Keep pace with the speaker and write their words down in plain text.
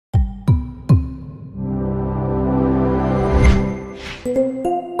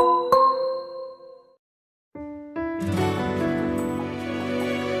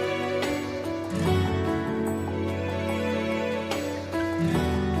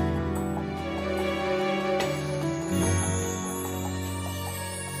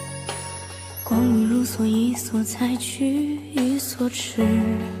情所一所采取一所痴，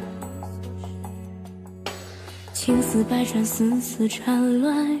情丝百转，丝丝缠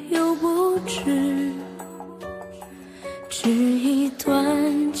乱又不知。只一段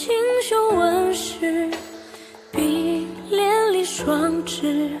锦绣纹饰，碧连理双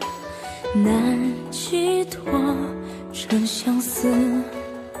枝，难寄托成相思。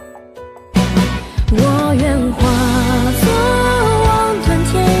我愿化作望断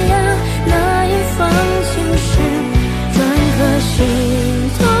天涯那一方青石，转颗心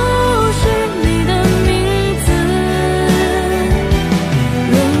都是你的名字。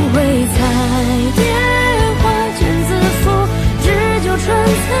轮回彩蝶花间自负，只纠缠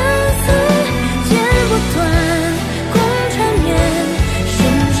参差，剪不断，共缠绵，生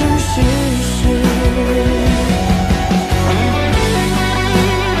生世世。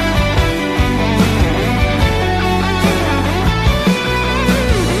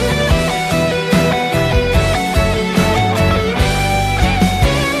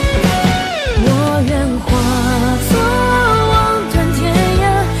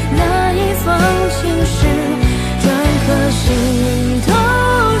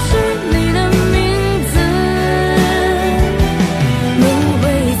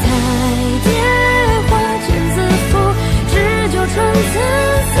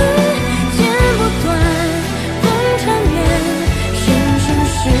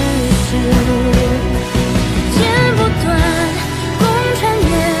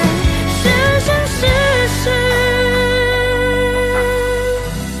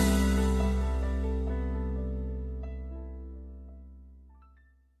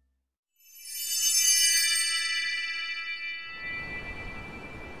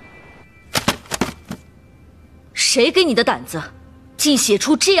谁给你的胆子，竟写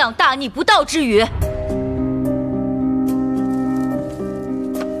出这样大逆不道之语？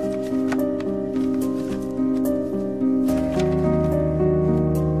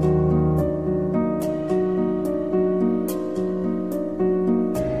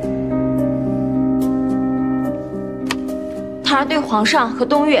他儿对皇上和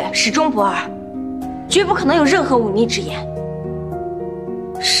东岳始终不二，绝不可能有任何忤逆之言。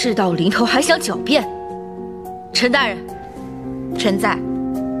事到临头还想狡辩？陈大人，臣在，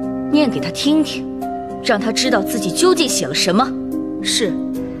念给他听听，让他知道自己究竟写了什么。是。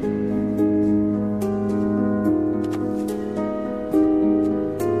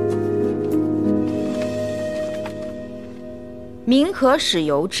民可使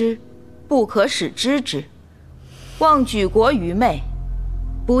由之，不可使知之。望举国愚昧，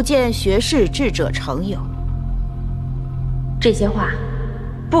不见学士智者常有。这些话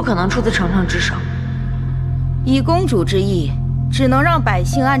不可能出自丞相之手。以公主之意，只能让百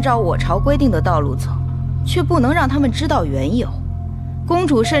姓按照我朝规定的道路走，却不能让他们知道缘由。公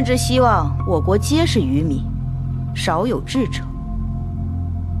主甚至希望我国皆是愚民，少有智者。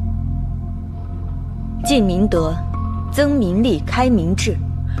尽民德，增民力，开民智，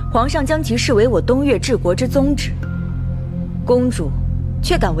皇上将其视为我东岳治国之宗旨。公主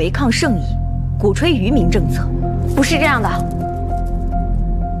却敢违抗圣意，鼓吹愚民政策，不是这样的。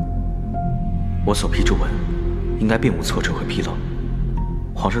我所批之文，应该并无错折和纰漏。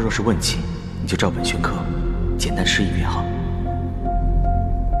皇上若是问起，你就照本宣科，简单释义便好。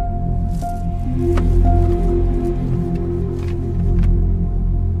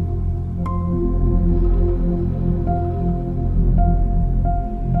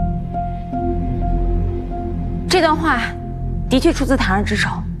这段话的确出自堂儿之手，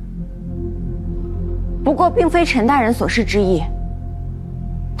不过并非陈大人所示之意。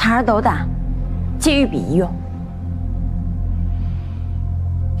堂儿斗胆，借御笔一用。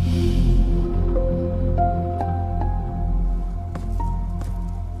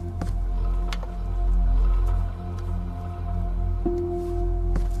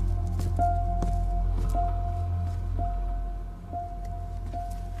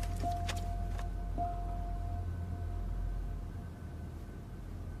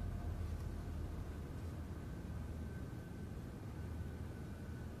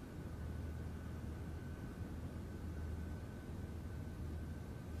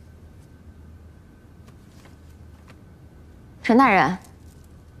陈大人，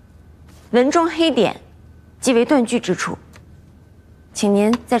文中黑点即为断句之处，请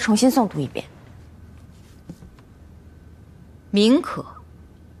您再重新诵读一遍。民可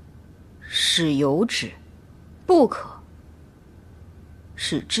使由之，不可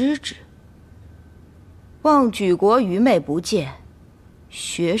使知之。望举国愚昧不见，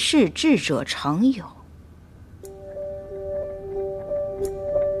学士智者常有。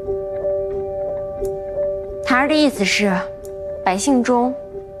堂儿的意思是，百姓中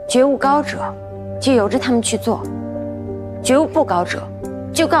觉悟高者，就由着他们去做；觉悟不高者，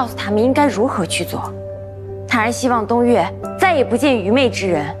就告诉他们应该如何去做。他儿希望东岳再也不见愚昧之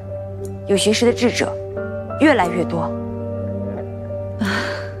人，有学识的智者越来越多。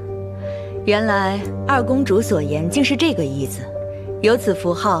原来二公主所言竟是这个意思，有此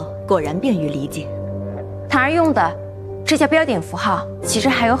符号，果然便于理解。他儿用的这叫标点符号，其实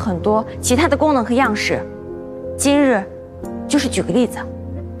还有很多其他的功能和样式。今日就是举个例子，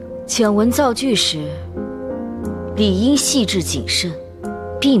简文造句时，理应细致谨慎，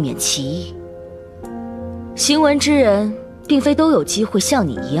避免歧义。行文之人，并非都有机会像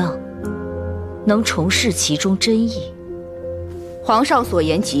你一样，能重视其中真意。皇上所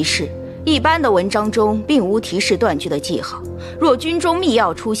言极是，一般的文章中并无提示断句的记号，若军中密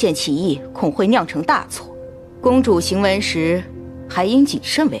钥出现歧义，恐会酿成大错。公主行文时，还应谨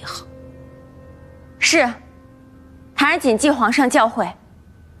慎为好。是，孩儿谨记皇上教诲。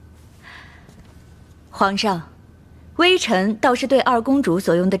皇上，微臣倒是对二公主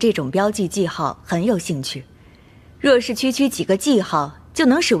所用的这种标记记号很有兴趣。若是区区几个记号就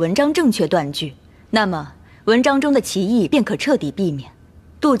能使文章正确断句，那么文章中的歧义便可彻底避免，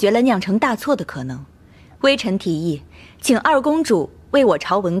杜绝了酿成大错的可能。微臣提议，请二公主为我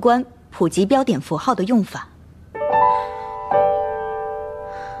朝文官普及标点符号的用法。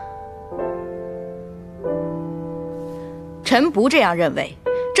臣不这样认为，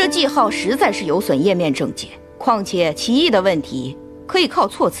这记号实在是有损页面正解，况且歧义的问题可以靠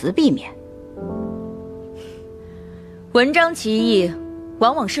措辞避免。文章歧义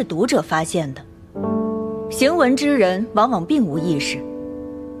往往是读者发现的，行文之人往往并无意识。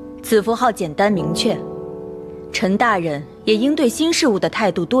此符号简单明确，陈大人也应对新事物的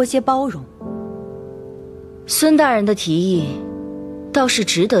态度多些包容。孙大人的提议倒是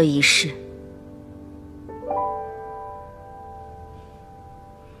值得一试。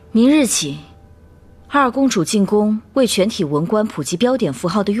明日起，二公主进宫为全体文官普及标点符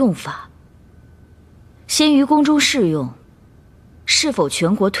号的用法，先于宫中试用，是否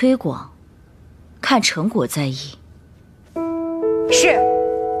全国推广，看成果再议。是，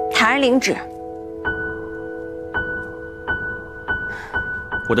孩儿领旨。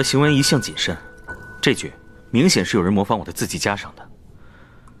我的行文一向谨慎，这句明显是有人模仿我的字迹加上的。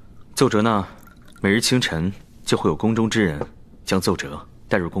奏折呢，每日清晨就会有宫中之人将奏折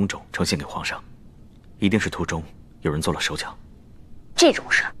带入宫中呈现给皇上，一定是途中有人做了手脚。这种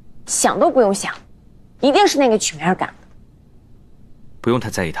事想都不用想，一定是那个曲梅儿干的。不用太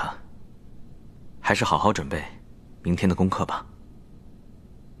在意他，还是好好准备明天的功课吧。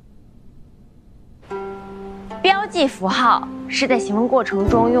标记符号是在行文过程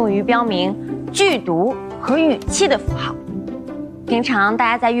中用于标明句读和语气的符号。平常大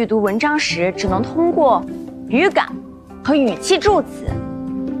家在阅读文章时，只能通过语感和语气助词。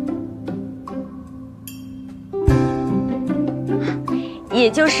也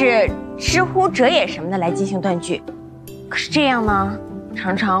就是知乎者也什么的来进行断句，可是这样呢，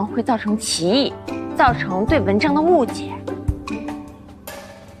常常会造成歧义，造成对文章的误解。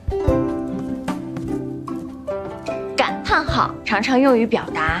感叹号常常用于表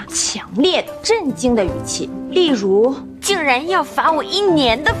达强烈的震惊的语气，例如竟然要罚我1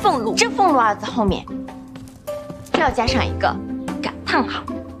年的俸禄，这俸禄二字后面要加上一个感叹号。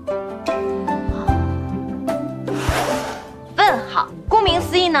问号顾名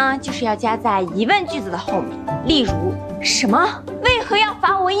思义呢，就是要加在疑问句子的后面，例如什么？为何要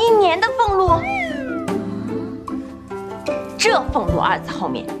罚我1年的俸禄？这俸禄二字后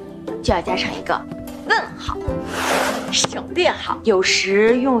面就要加上一个问号。省略号有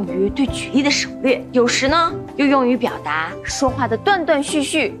时用于对举例的省略，有时呢又用于表达说话的断断续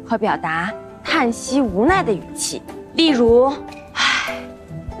续和表达叹息无奈的语气，例如唉，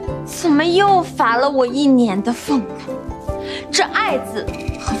怎么又罚了我1年的俸禄？这爱字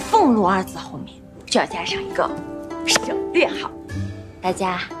和俸禄二字后面就要加上一个省略号，大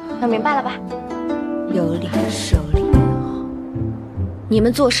家弄明白了吧？有理守礼也好。你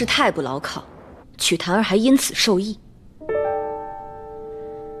们做事太不牢靠，曲檀儿还因此受益。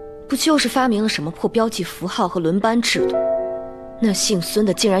不就是发明了什么破标记符号和轮班制度？那姓孙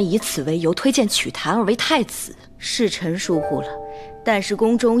的竟然以此为由推荐曲檀儿为太子，是臣疏忽了。但是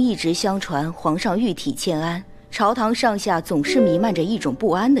宫中一直相传皇上御体欠安，朝堂上下总是弥漫着一种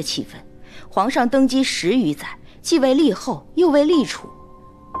不安的气氛。皇上登基10余载，既未立后，又未立储。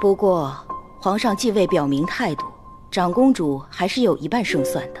不过，皇上既未表明态度，长公主还是有一半胜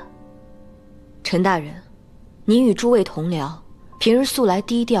算的。陈大人，您与诸位同僚，平日素来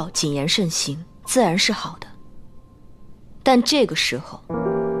低调谨言慎行，自然是好的。但这个时候，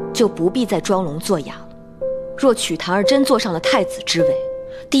就不必再装聋作哑了。若曲檀儿真坐上了太子之位，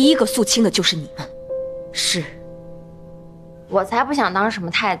第一个肃清的就是你们。是，我才不想当什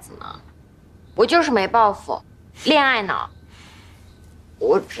么太子呢，我就是没抱负，恋爱脑。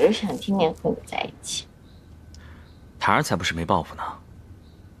我只想天天和你在一起。塔儿才不是没抱负呢。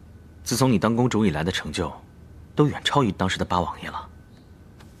自从你当公主以来的成就，都远超于当时的八王爷了。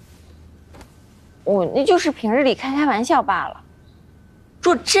我那就是平日里开开玩笑罢了。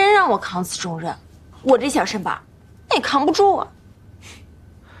若真让我扛此重任，我这小身板那也扛不住啊。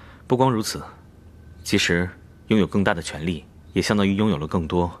不光如此，其实拥有更大的权利，也相当于拥有了更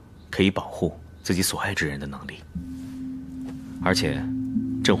多可以保护自己所爱之人的能力。而且，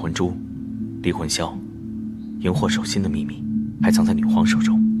镇魂珠、离魂箫、荧惑手心的秘密，还藏在女皇手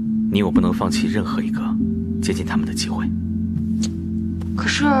中。你我不能放弃任何一个接近他们的机会。可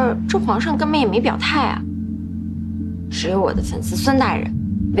是这皇上根本也没表态啊，只有我的粉丝孙大人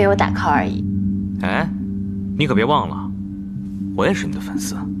为我打 call 而已。哎，你可别忘了，我也是你的粉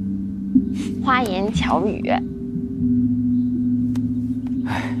丝。花言巧语。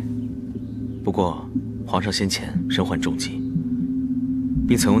哎，不过皇上先前身患重疾，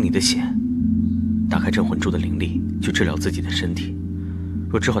并曾用你的血打开镇魂珠的灵力去治疗自己的身体。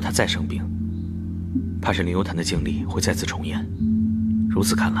若之后他再生病，怕是灵游坛的经历会再次重演。如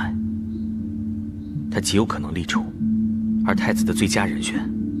此看来，他极有可能立储，而太子的最佳人选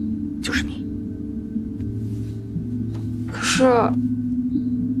就是你。可是，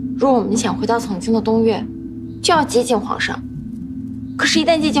若我们想回到曾经的东岳，就要接近皇上。可是，一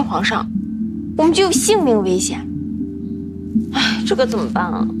旦接近皇上，我们就有性命危险。哎，这可怎么办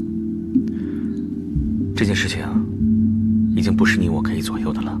啊？这件事情已经不是你我可以左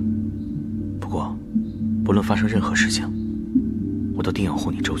右的了。不过，不论发生任何事情，我都定要护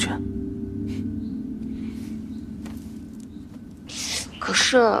你周全。可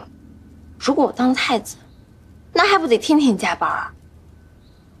是，如果我当了太子，那还不得天天加班啊？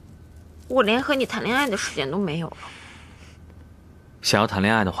我连和你谈恋爱的时间都没有了。想要谈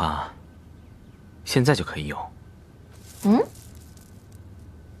恋爱的话，现在就可以有。嗯？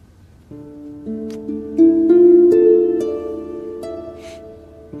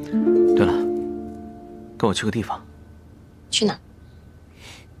对了，跟我去个地方。去哪？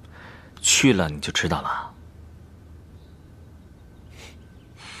去了你就知道了。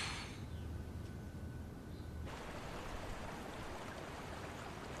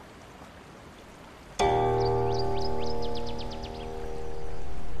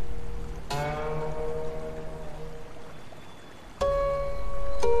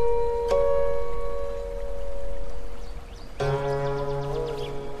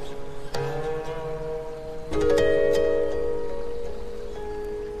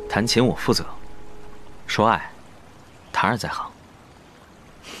弹琴我负责，说爱，塔儿在行。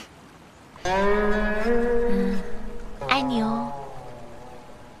爱你哦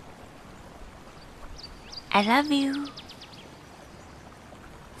 ，I love you，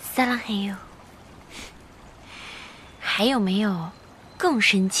 撒浪嘿哟。还有没有更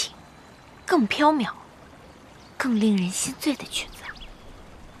深情、更飘渺、更令人心醉的曲子？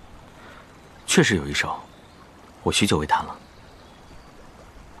确实有一首，我许久未弹了。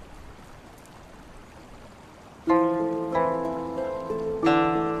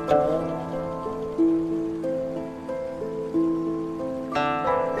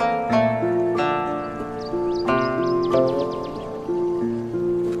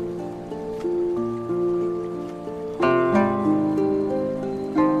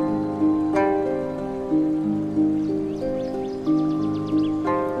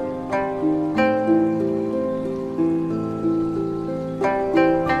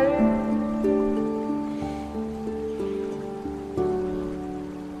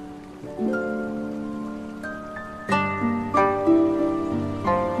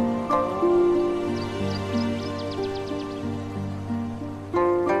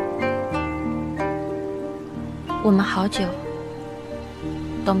我们好久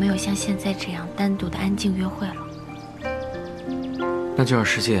都没有像现在这样单独的安静约会了。那就让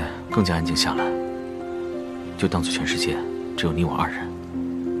世界更加安静下来，就当做全世界只有你我二人。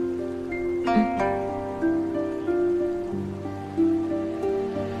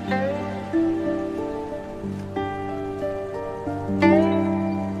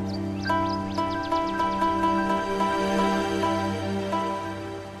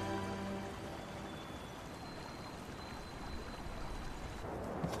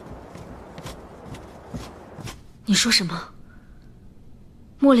你说什么？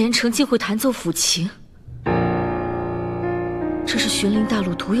墨连城竟会弹奏抚琴？这是玄灵大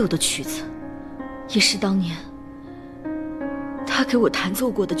陆独有的曲子，也是当年他给我弹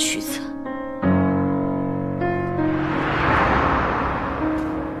奏过的曲子。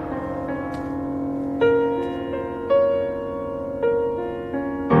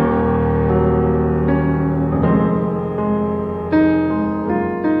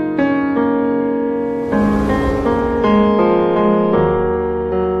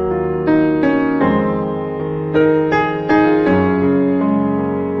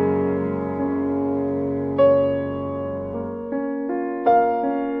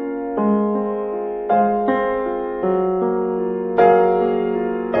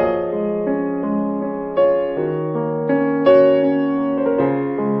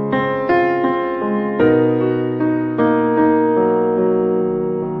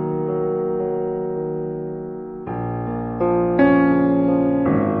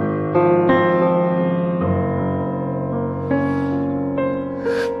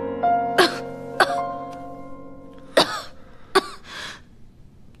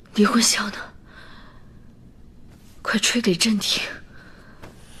离婚箫呢？快吹给朕听。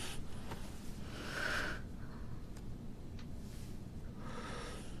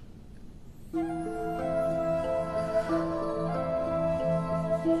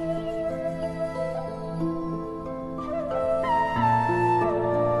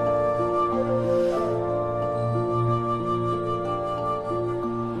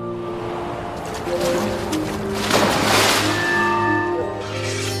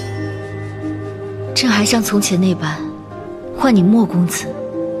朕还像从前那般，唤你莫公子，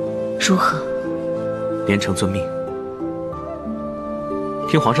如何？连城遵命。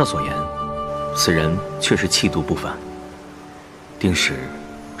听皇上所言，此人确实气度不凡，定是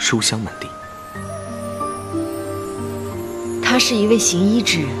书香门第。他是一位行医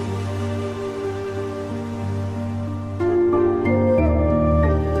之人。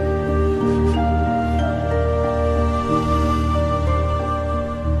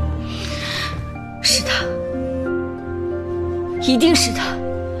是他，一定是他。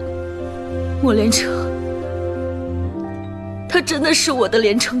莫连城，他真的是我的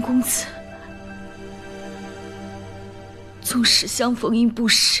连城公子。纵使相逢应不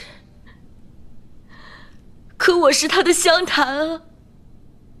识，可我是他的香檀啊！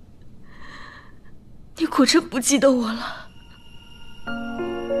你果真不记得我了？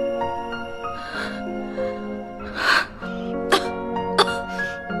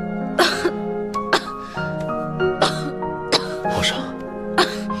皇上，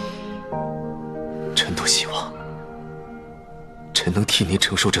臣多希望臣能替您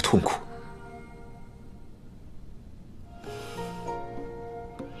承受这痛苦。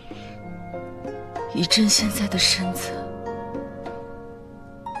以朕现在的身子，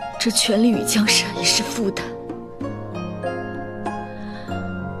这权力与江山已是负担。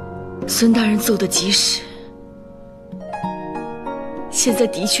孙大人奏得及时，现在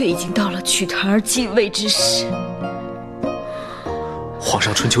的确已经到了取檀儿继位之时。皇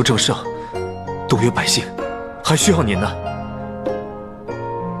上春秋正盛，东岳百姓还需要您呢。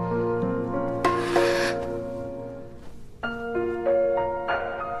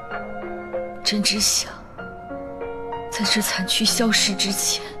朕只想，在这残躯消失之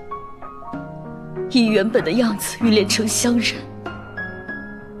前，以原本的样子与连城相认。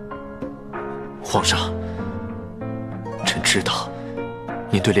皇上，臣知道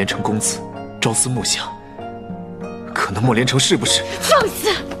您对连城公子朝思暮想，可那墨连城是不是？放肆！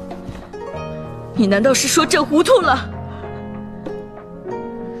你难道是说朕糊涂了？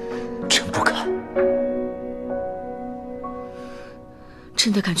臣不敢。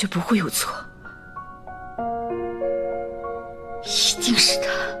朕的感觉不会有错。一定是他。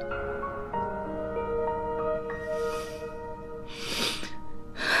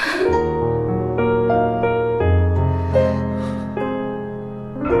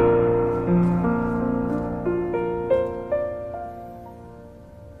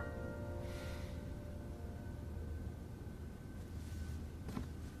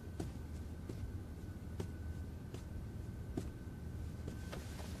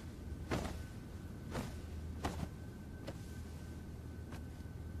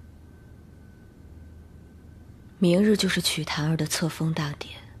明日就是曲檀儿的册封大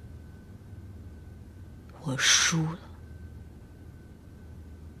典，我输了。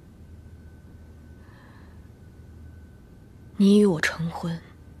你与我成婚，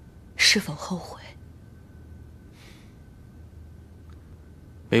是否后悔？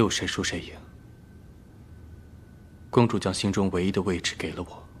没有谁输谁赢。公主将心中唯一的位置给了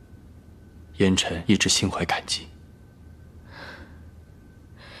我，烟尘一直心怀感激。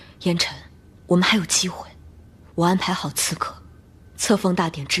烟尘，我们还有机会。我安排好刺客，册封大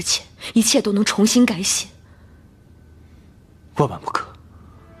典之前，一切都能重新改写。万万不可！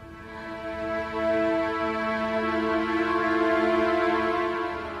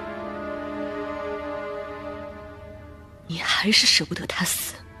你还是舍不得他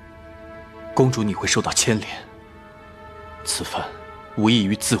死。公主，你会受到牵连，此番无异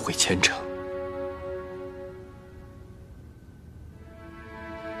于自毁前程。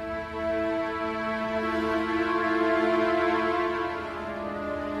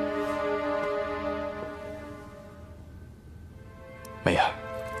梅儿，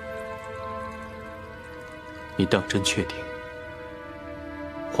你当真确定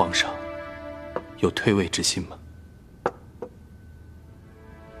皇上有退位之心吗？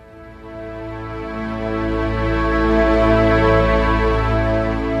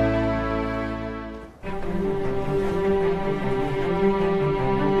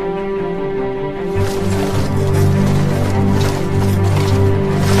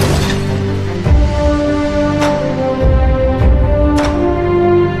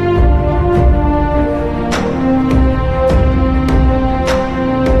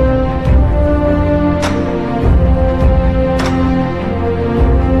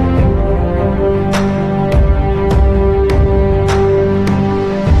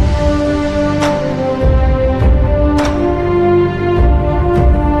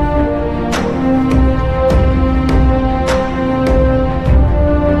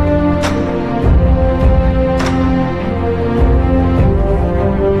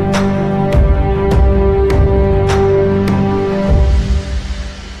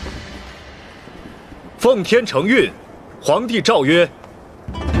奉天承运，皇帝诏曰：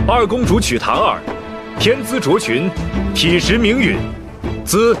二公主曲檀儿，天资卓群，体实明允，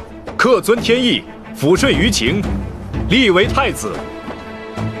兹恪遵天意，抚顺于情，立为太子，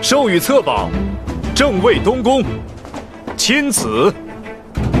授予册宝，正位东宫，亲子。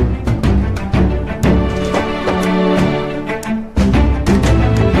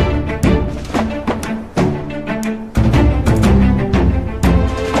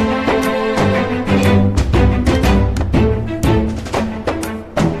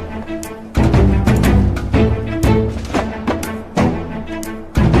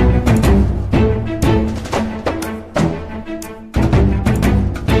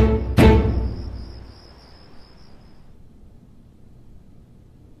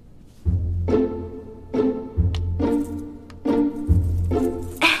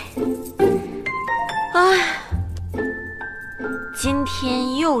今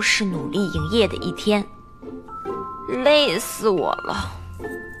天又是努力营业的一天，累死我了。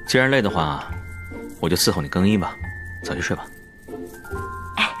既然累的话，我就伺候你更衣吧，早些睡吧。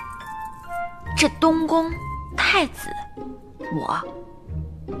哎，这东宫太子，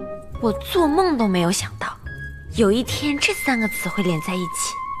我做梦都没有想到，有一天这3个词会连在一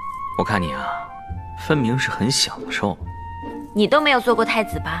起。我看你啊，分明是很享受。你都没有做过太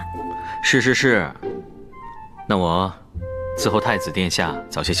子吧？是，那我伺候太子殿下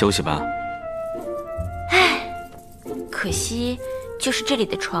早些休息吧。唉，可惜就是这里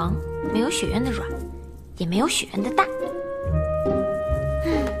的床没有雪院的软，也没有雪院的大。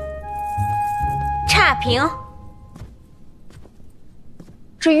差评。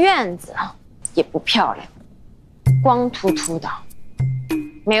这院子也不漂亮，光秃秃的，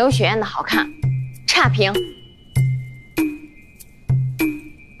没有雪院的好看。差评。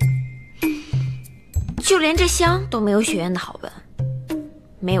就连这香都没有雪院的好闻，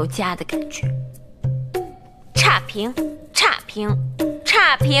没有家的感觉。差评。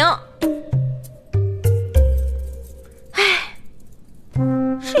唉，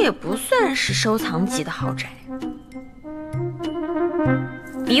这也不算是收藏级的豪宅，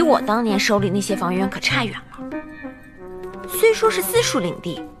比我当年手里那些房源可差远了。虽说是私属领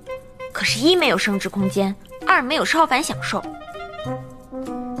地，可是1没有升值空间，2没有超凡享受。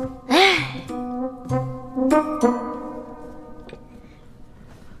哎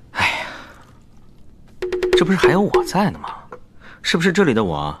呀，这不是还有我在呢吗？是不是这里的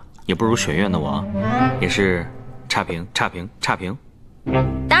我也不如学院的我，也是差评？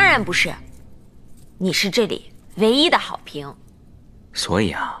当然不是，你是这里唯一的好评。所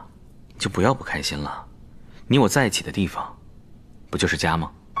以啊，你就不要不开心了。你我在一起的地方，不就是家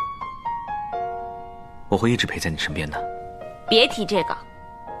吗？我会一直陪在你身边的。别提这个，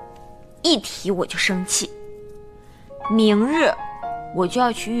一提我就生气。明日我就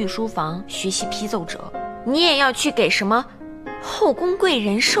要去御书房学习批奏折，你也要去给什么后宫贵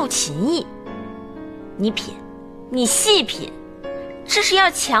人授琴艺。你品，你细品，这是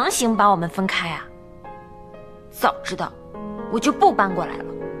要强行把我们分开啊！早知道我就不搬过来了。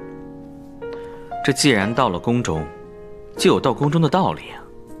这既然到了宫中，就有到宫中的道理啊。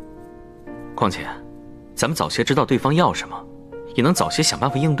况且咱们早些知道对方要什么，也能早些想办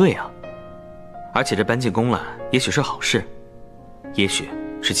法应对啊。而且这搬进宫来，也许是好事，也许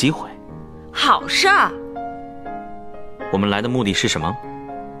是机会。好事儿。我们来的目的是什么？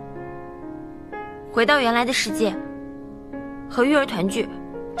回到原来的世界，和玉儿团聚。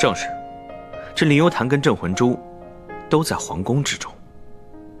正是，这灵幽坛跟镇魂珠都在皇宫之中，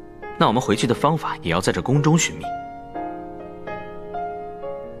那我们回去的方法也要在这宫中寻觅。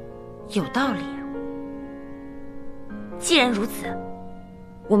有道理啊。既然如此，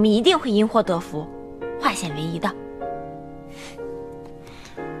我们一定会因祸得福，化险为夷的。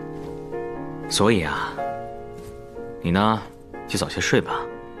所以啊，你呢就早些睡吧，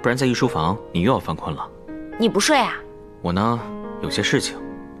不然在御书房你又要犯困了。你不睡啊？我呢有些事情，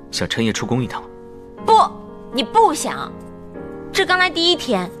想趁夜出宫一趟。不，你不想。这刚来第1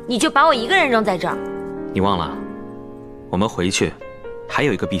天，你就把我一个人扔在这儿。你忘了，我们回去还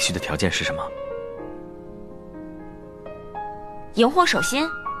有一个必须的条件是什么？荧惑守心。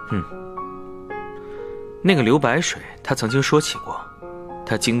那个刘白水他曾经说起过，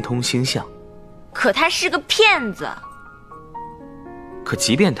他精通星象。可他是个骗子。可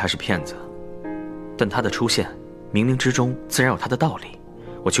即便他是骗子，但他的出现冥冥之中自然有他的道理，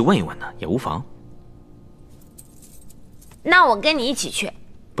我去问一问呢也无妨。那我跟你一起去。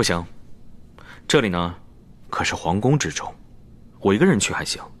不行，这里呢可是皇宫之中，我一个人去还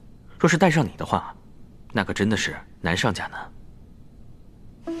行，若是带上你的话，那可真的是难上加难。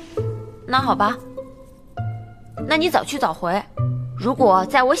那好吧，那你早去早回，如果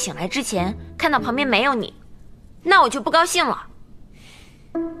在我醒来之前看到旁边没有你，那我就不高兴了。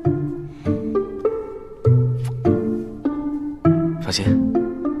放心。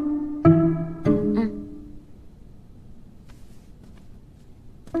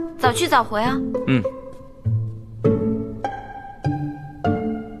早去早回啊。嗯。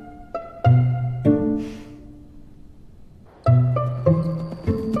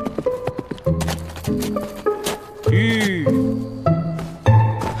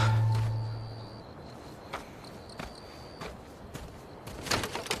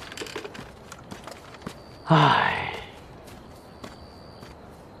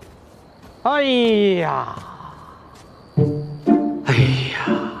哎呀，哎呀，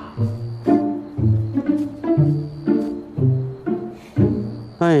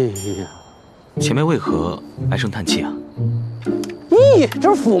哎呀！前辈为何唉声叹气啊？咦，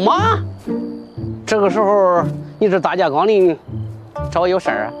这是驸马？这个时候你这大驾光临，找我有事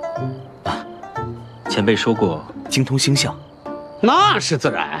儿啊？前辈说过精通星象，那是自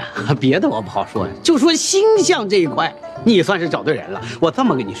然，别的我不好说，就说星象这一块。你算是找对人了。我这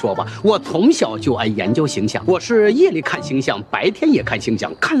么跟你说吧，我从小就爱研究星象，我是夜里看星象，白天也看星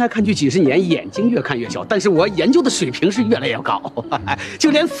象，看来看去几十年，眼睛越看越小，但是我研究的水平是越来越高，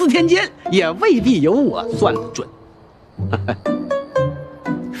就连4天间也未必有我算得准。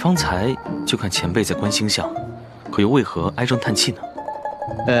方才就看前辈在观星象，可又为何唉声叹气呢？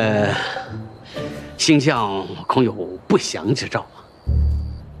星象恐有不祥之兆啊。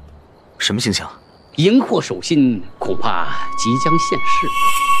什么星象？荧惑守心恐怕即将现世。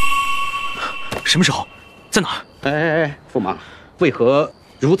什么时候？在哪儿？哎，驸马，为何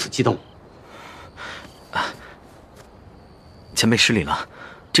如此激动？前辈失礼了，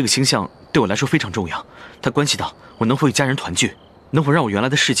这个星象对我来说非常重要，它关系到我能否与家人团聚，能否让我原来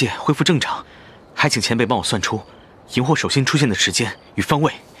的世界恢复正常，还请前辈帮我算出荧惑守心出现的时间与方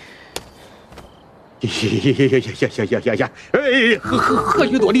位。呀！哎，何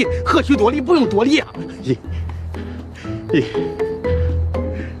须多礼，何须多礼，不用多礼啊！哎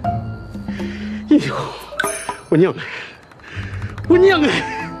呦，我娘哎，我娘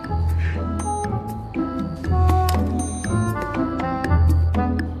哎！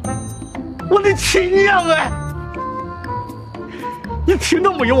我的亲娘哎！你听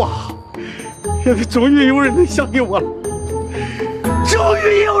到没有啊？现在终于有人能相信我了。终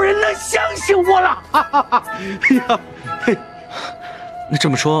于有人能相信我了！哎呀，那这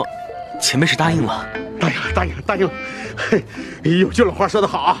么说，前辈是答应了？答应了。有句老话说得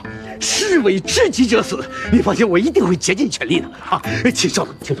好啊，士为知己者死。你放心，我一定会竭尽全力的啊！请稍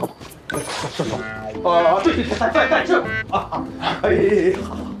等，请稍等。对，在这啊！哎，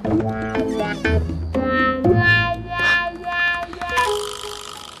好。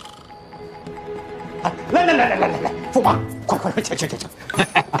来，驸马，快，请。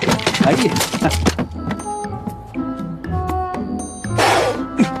哎呀，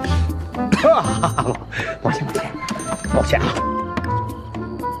抱歉啊！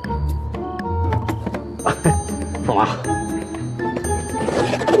驸马，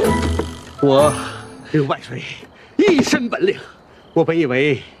我这个万岁一身本领，我本以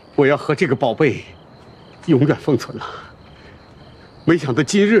为我要和这个宝贝永远封存了，没想到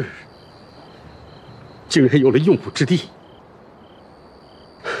今日竟然有了用武之地。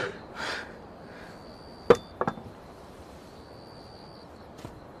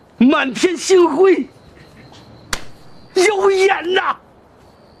满天星辉，有眼呐！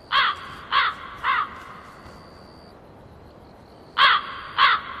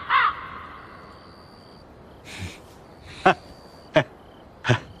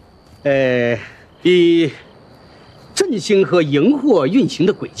以振兴和荧惑运行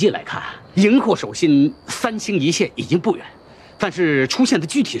的轨迹来看，荧惑守心3星一线已经不远，但是出现的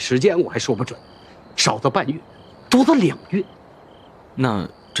具体时间我还说不准，少则半月，多则2月。那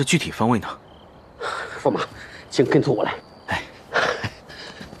这具体方位呢？驸马，请跟随我来。哎，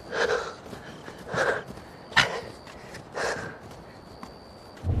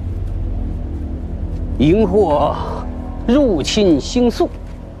荧惑入侵星宿，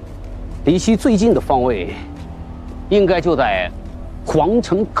离其最近的方位，应该就在皇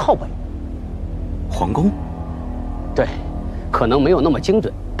城靠北。皇宫？对，可能没有那么精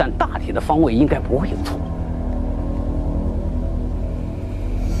准，但大体的方位应该不会有错。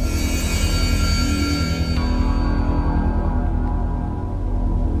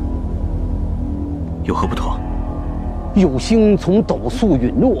有何不妥？有星从斗宿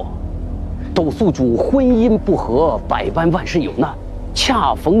陨落，斗宿主婚姻不和，百般万事有难，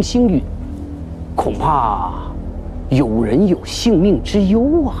恰逢星陨，恐怕有人有性命之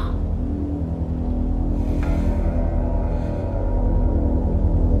忧啊！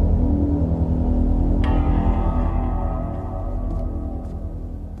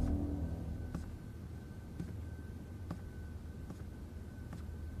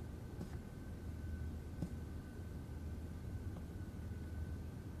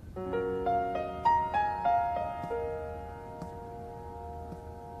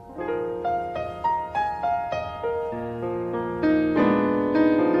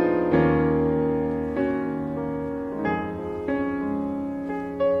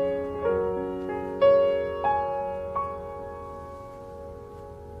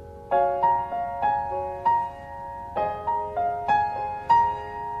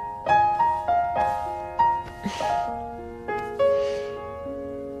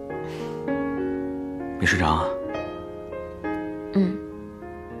睡着啊？嗯。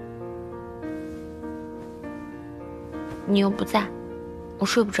你又不在，我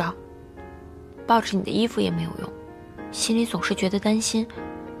睡不着，抱着你的衣服也没有用，心里总是觉得担心、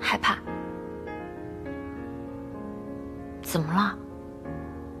害怕。怎么了？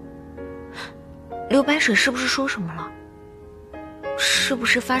刘白水是不是说什么了？是不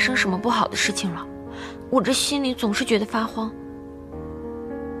是发生什么不好的事情了？我这心里总是觉得发慌。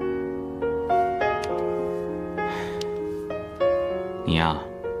你呀，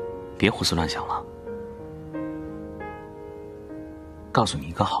别胡思乱想了。告诉你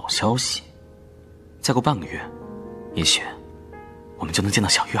一个好消息，再过半个月，也许我们就能见到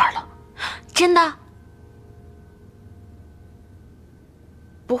小月儿了。真的？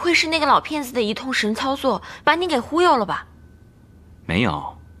不会是那个老骗子的一通神操作把你给忽悠了吧？没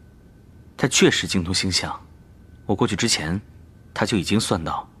有，他确实精通星象。我过去之前，他就已经算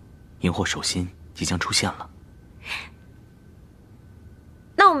到荧惑守心即将出现了。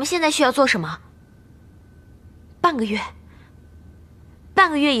那我们现在需要做什么？半个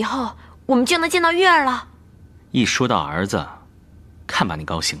月以后，我们就能见到月儿了。一说到儿子，看把你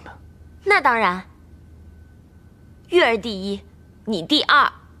高兴的。那当然，月儿第一，你第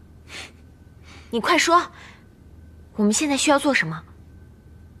二。你快说，我们现在需要做什么？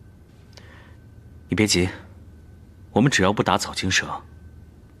你别急，我们只要不打草惊蛇，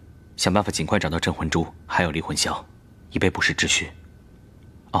想办法尽快找到镇魂珠，还有离魂箫，以备不时之需。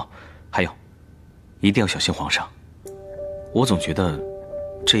哦，还有，一定要小心皇上。我总觉得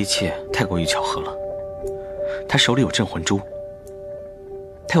这一切太过于巧合了。他手里有镇魂珠，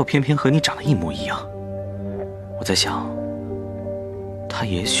他又偏偏和你长得一模一样。我在想，他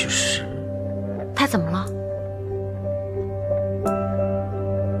也许是……他怎么了？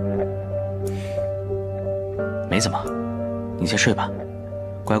没怎么，你先睡吧，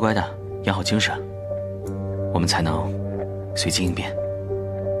乖乖的养好精神，我们才能随机应变。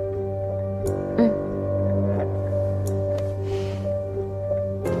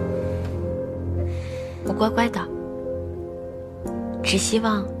我乖乖的，只希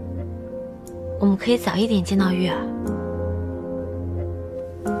望我们可以早一点见到月儿。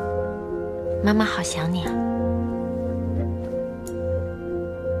妈妈好想你啊！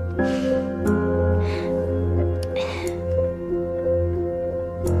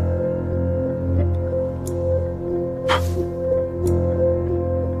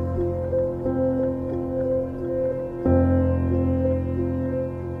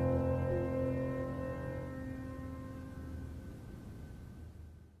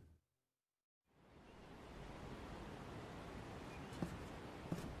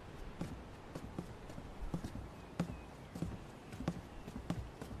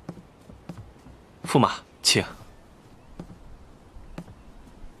驸马，请。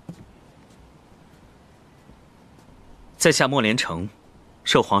在下墨连城，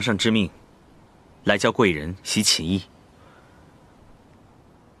受皇上之命，来教贵人习琴艺。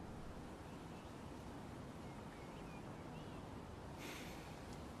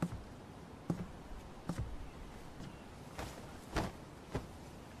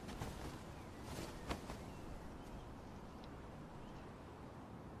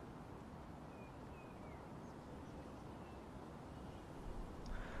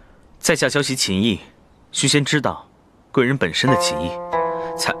在下教习琴艺，需先知道贵人本身的琴艺，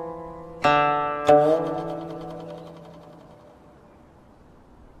才……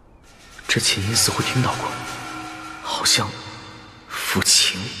这琴音似乎听到过，好像抚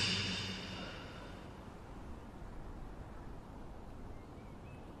琴。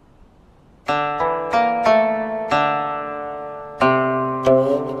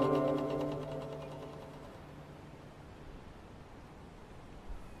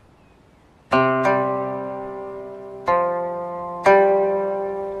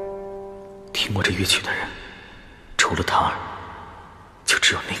听过这乐曲的人，除了他，就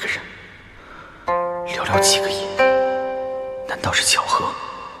只有那个人。寥寥几个音，难道是巧合？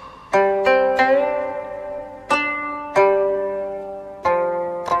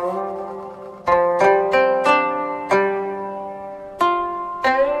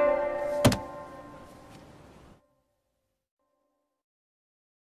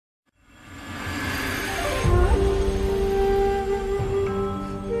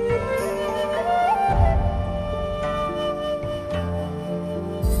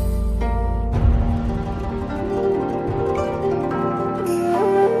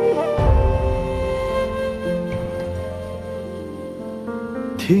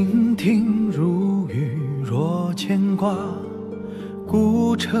亭亭如玉若牵挂，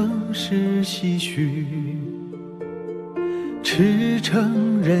古城是唏嘘。驰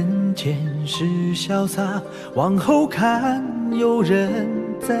骋人人间是潇洒，往后看有人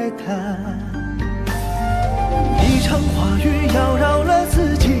在看。一场花雨妖娆了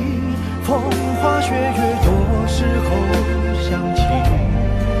四季，风花雪月多时候想起。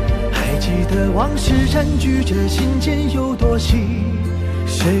还记得往事占据着心间有多细，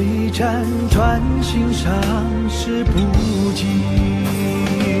谁辗转心上是不及。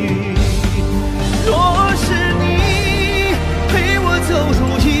若是你陪我走入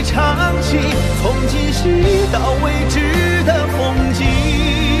一场戏，从今世到未知的风景，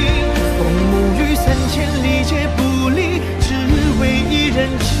共沐雨3000里皆不离，只为一人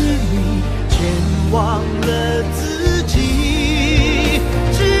之迷，全忘了自己。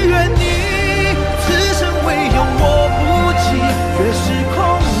只愿你此生唯有我不弃，越是空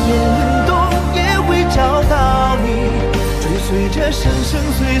年轮动也会找到你，追随着生生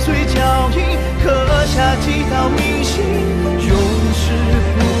岁岁脚印，刻下几道铭心，永世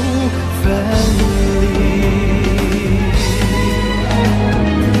不分离。